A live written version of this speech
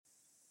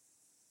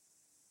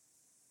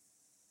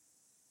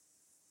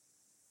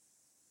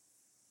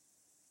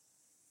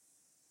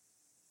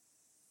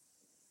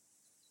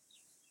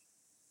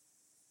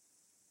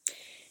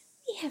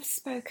have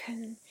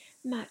spoken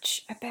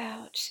much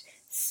about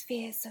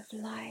spheres of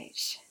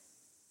light.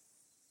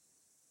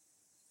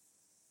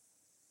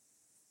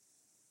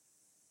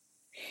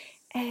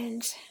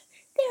 And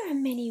there are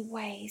many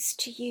ways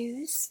to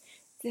use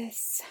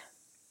this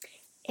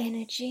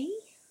energy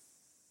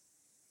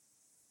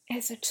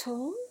as a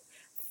tool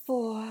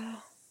for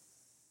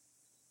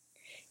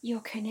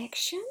your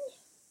connection,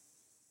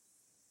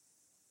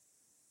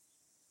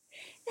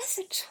 as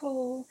a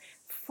tool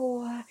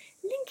for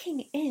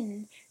linking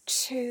in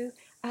to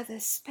other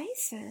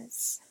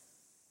spaces,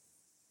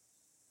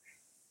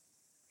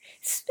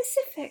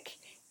 specific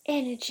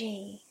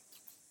energy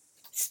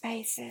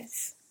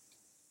spaces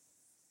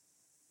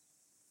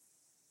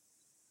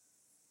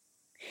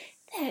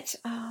that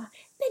are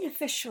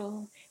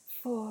beneficial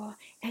for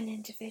an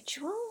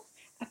individual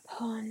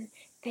upon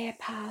their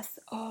path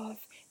of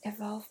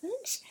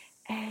evolvement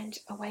and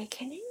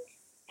awakening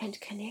and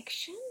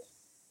connection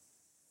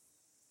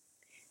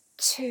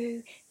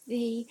to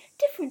the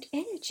different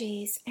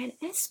energies and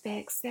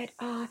aspects that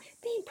are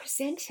being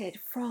presented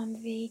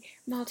from the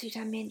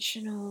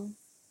multidimensional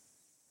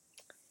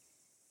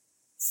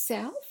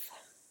self.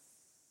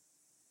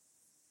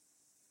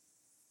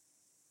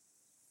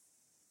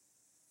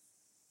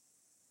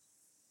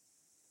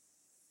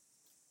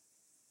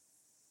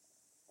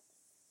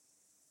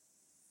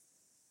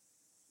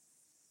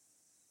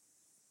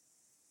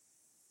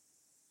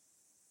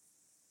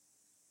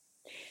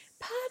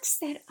 Parts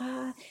that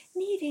are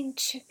needing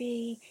to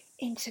be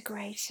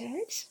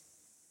integrated,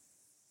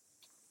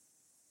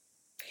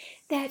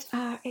 that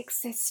are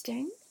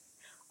existing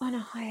on a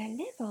higher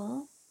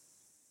level,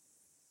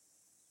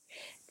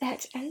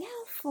 that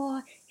allow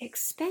for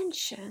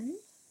expansion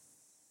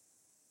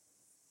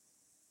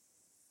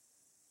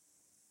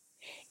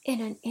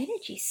in an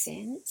energy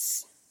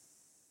sense,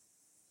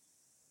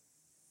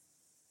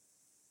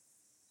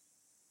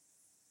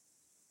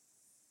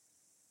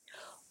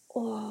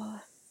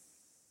 or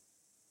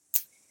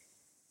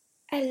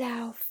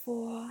allow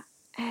for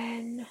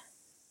an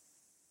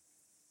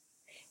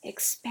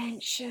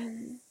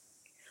expansion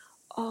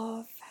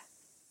of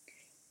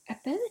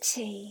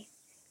ability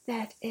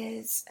that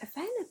is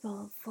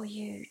available for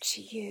you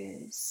to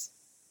use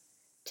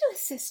to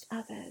assist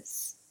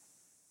others.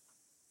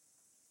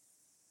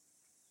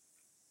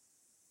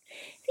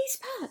 These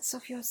parts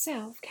of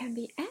yourself can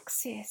be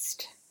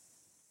accessed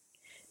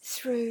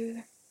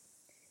through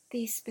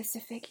these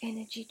specific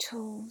energy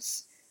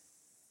tools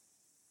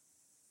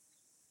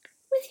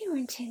with your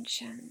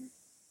intention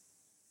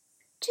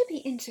to be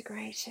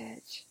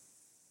integrated,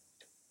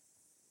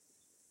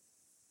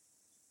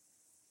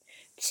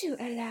 to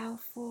allow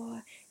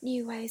for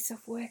new ways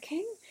of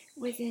working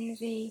within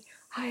the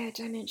higher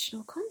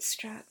dimensional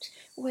construct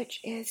which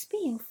is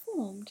being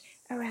formed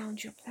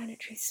around your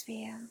planetary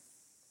sphere.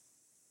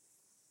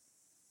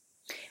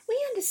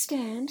 We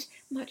understand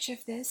much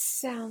of this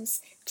sounds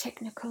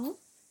technical,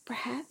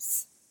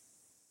 perhaps,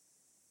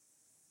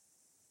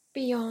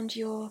 beyond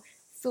your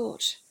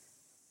thought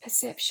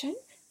perception,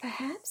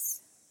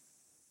 perhaps.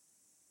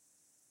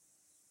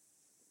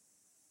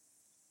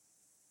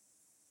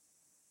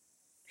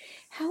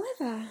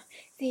 However,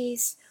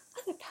 these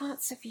other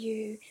parts of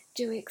you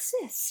do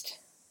exist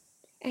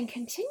and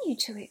continue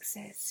to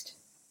exist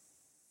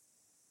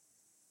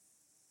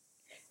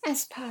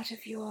as part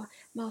of your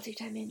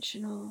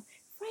multidimensional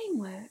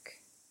framework.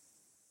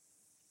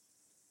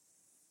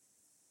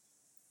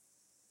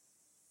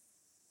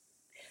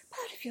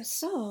 Part of your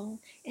soul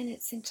in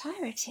its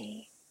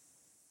entirety.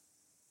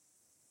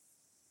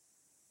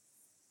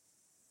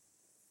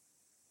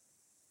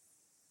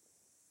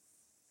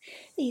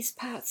 These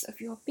parts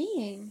of your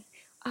being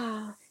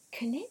are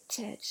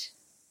connected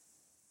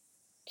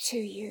to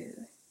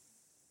you.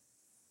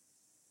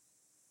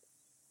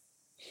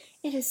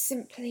 It is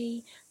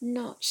simply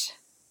not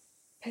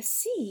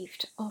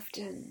perceived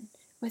often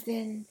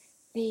within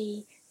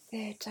the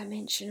third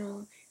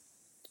dimensional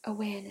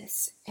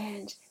awareness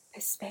and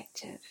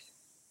perspective.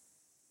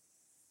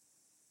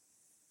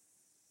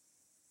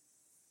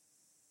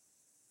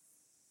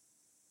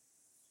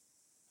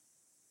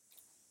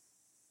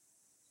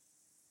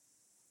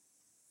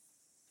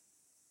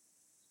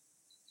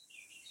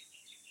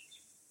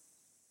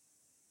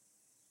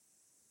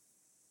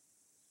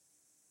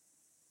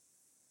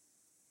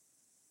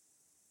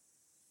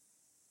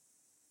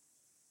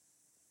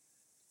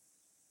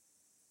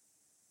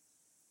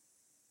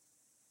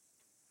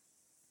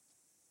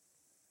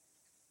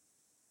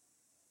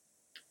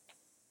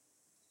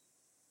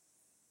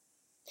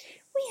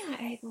 We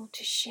are able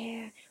to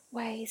share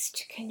ways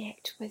to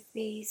connect with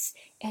these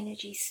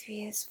energy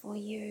spheres for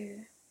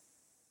you.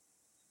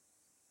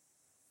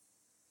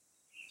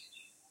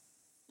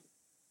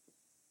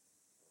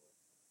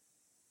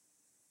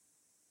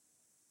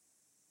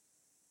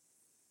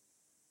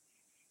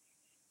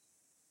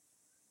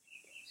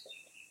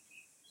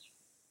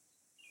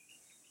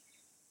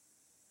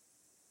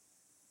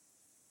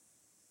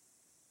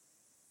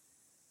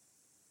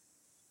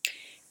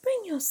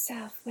 Bring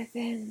yourself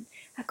within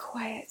a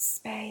quiet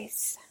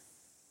space.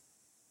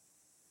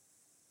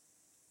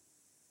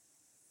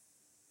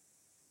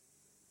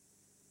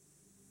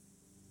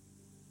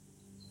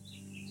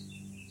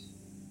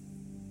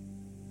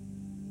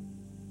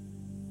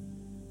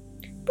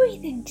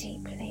 breathing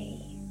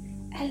deeply,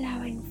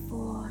 allowing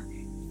for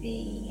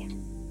the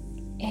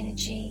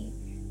energy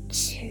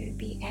to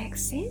be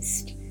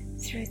accessed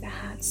through the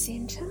heart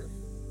center.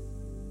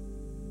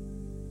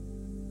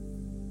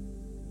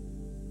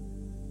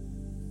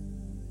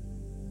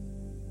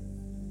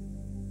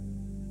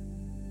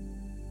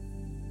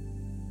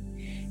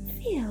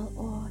 Feel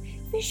or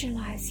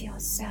visualize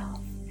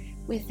yourself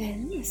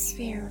within the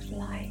sphere of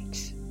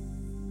light.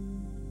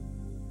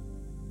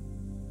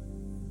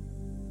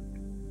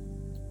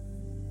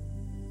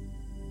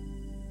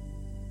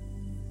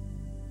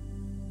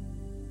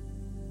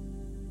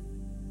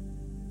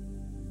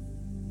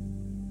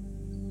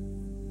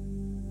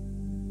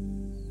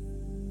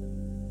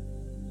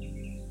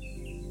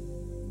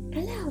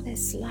 Allow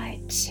this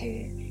light to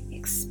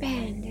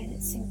expand in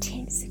its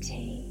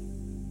intensity.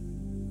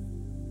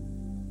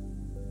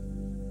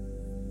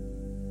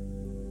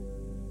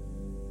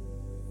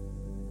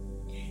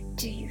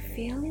 Do you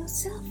feel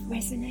yourself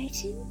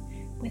resonating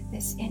with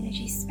this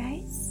energy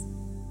space?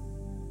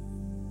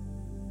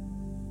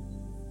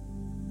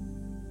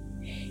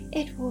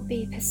 It will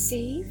be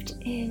perceived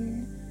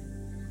in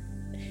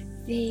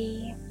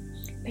the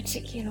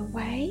particular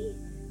way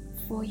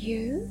for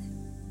you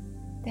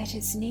that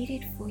is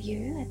needed for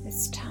you at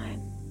this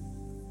time.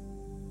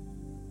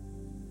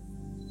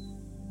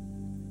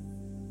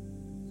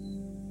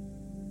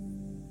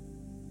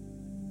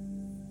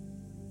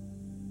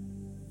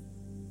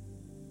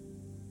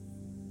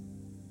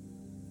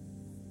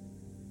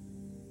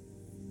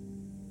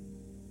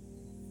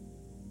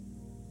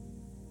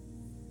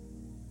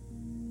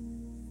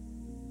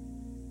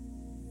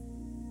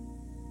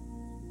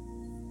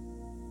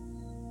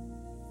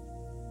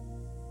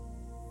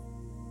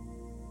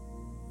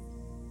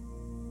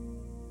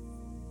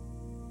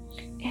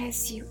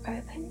 As you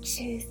open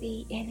to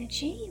the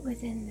energy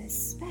within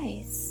this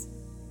space,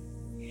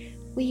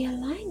 we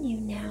align you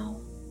now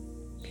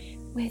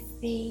with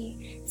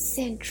the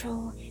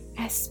central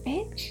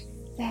aspect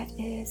that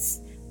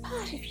is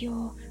part of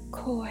your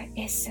core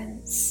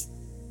essence.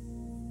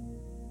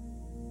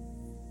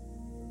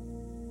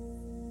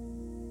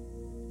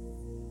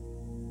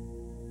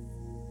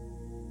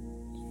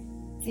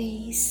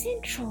 The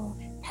central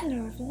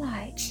pillar of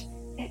light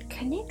that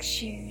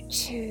connects you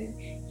to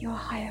your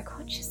higher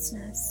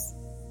consciousness.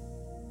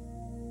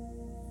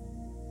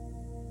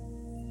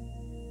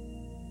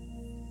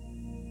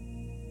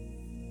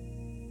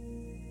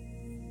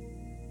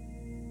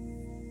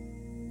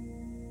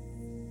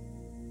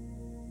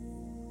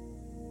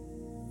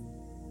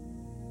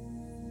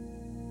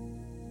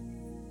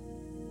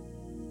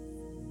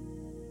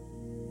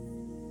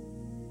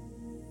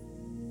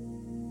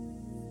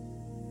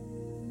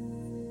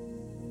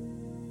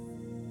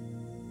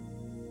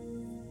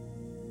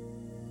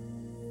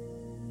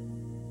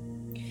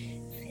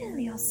 Feel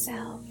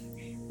yourself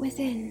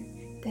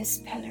within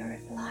this pillar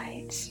of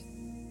light,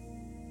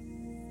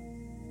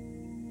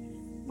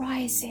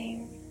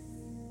 rising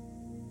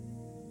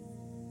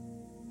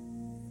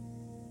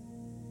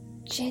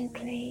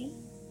gently,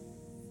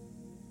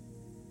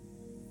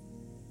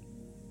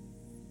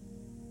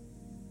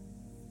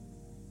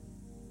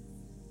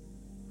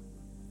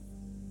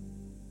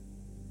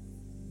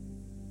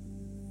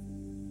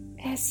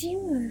 as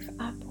you move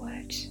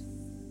upward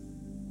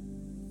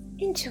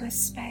into a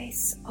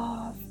space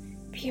of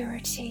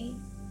purity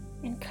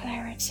and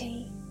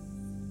clarity.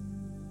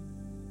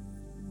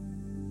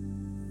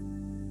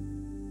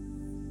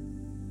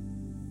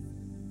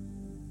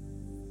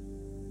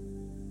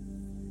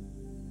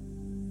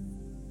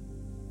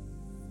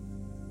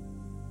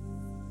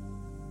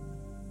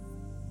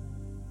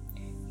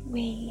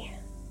 We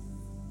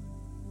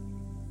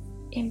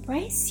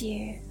embrace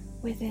you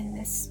within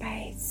this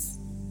space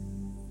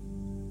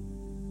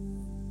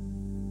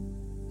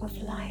of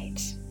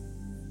light.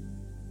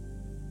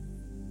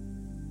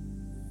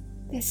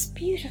 This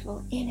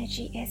beautiful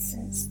energy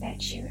essence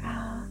that you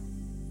are.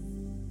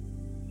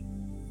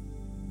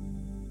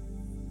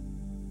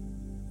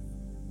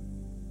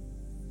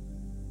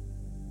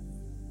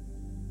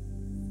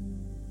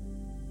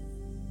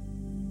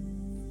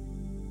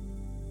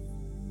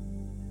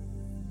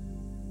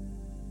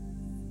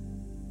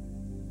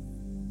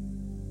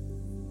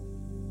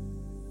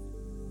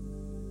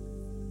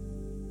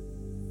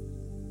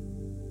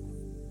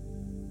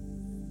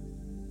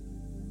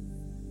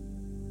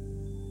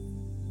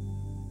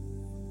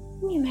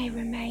 You may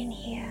remain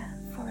here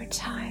for a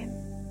time,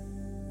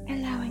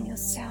 allowing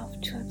yourself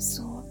to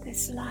absorb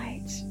this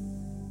light.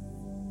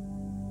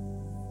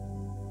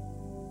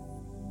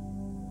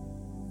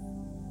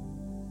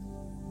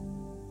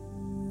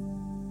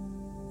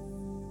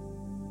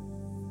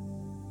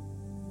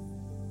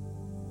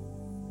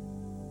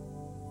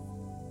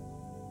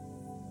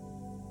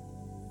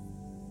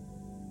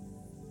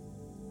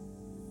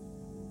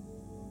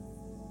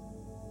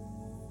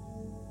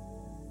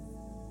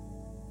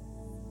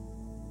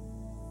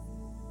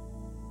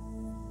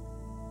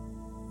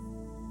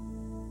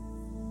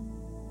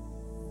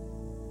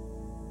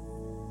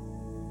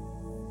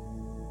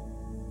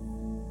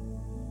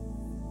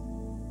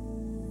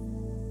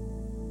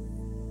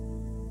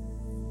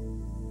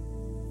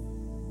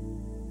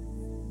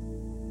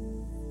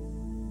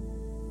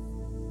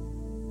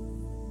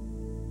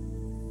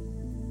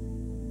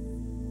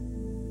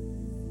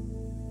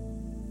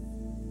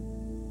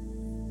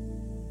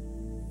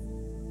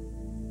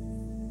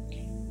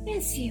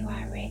 As you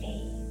are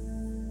ready,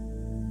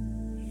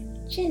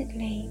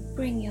 gently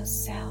bring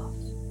yourself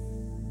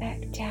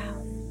back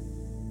down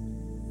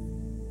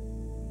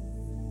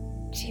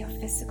to your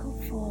physical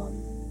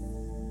form,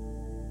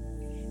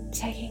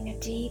 taking a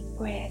deep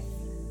breath,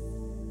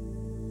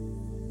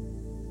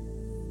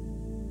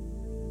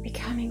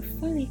 becoming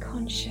fully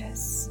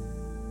conscious,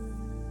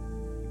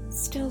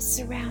 still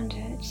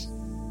surrounded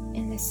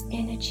in this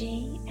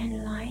energy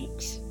and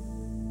light,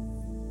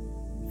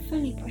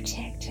 fully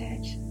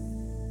protected.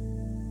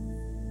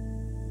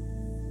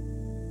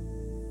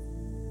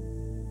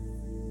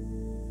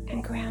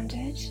 And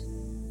grounded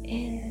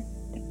in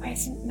the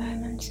present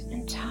moment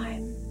and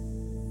time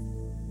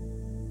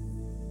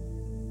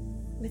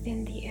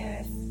within the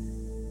earth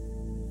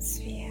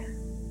sphere.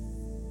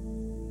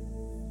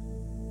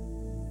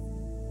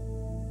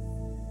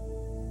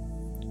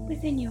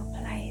 Within your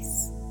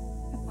place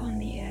upon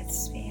the earth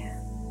sphere.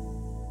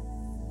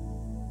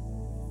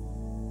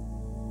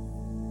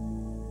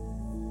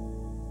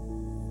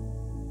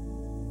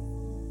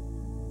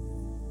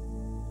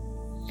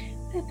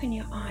 Open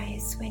your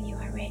eyes when you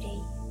are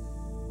ready.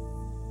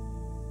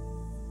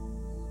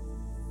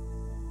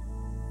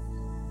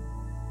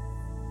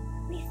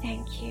 We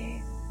thank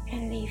you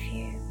and leave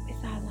you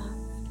with our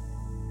love.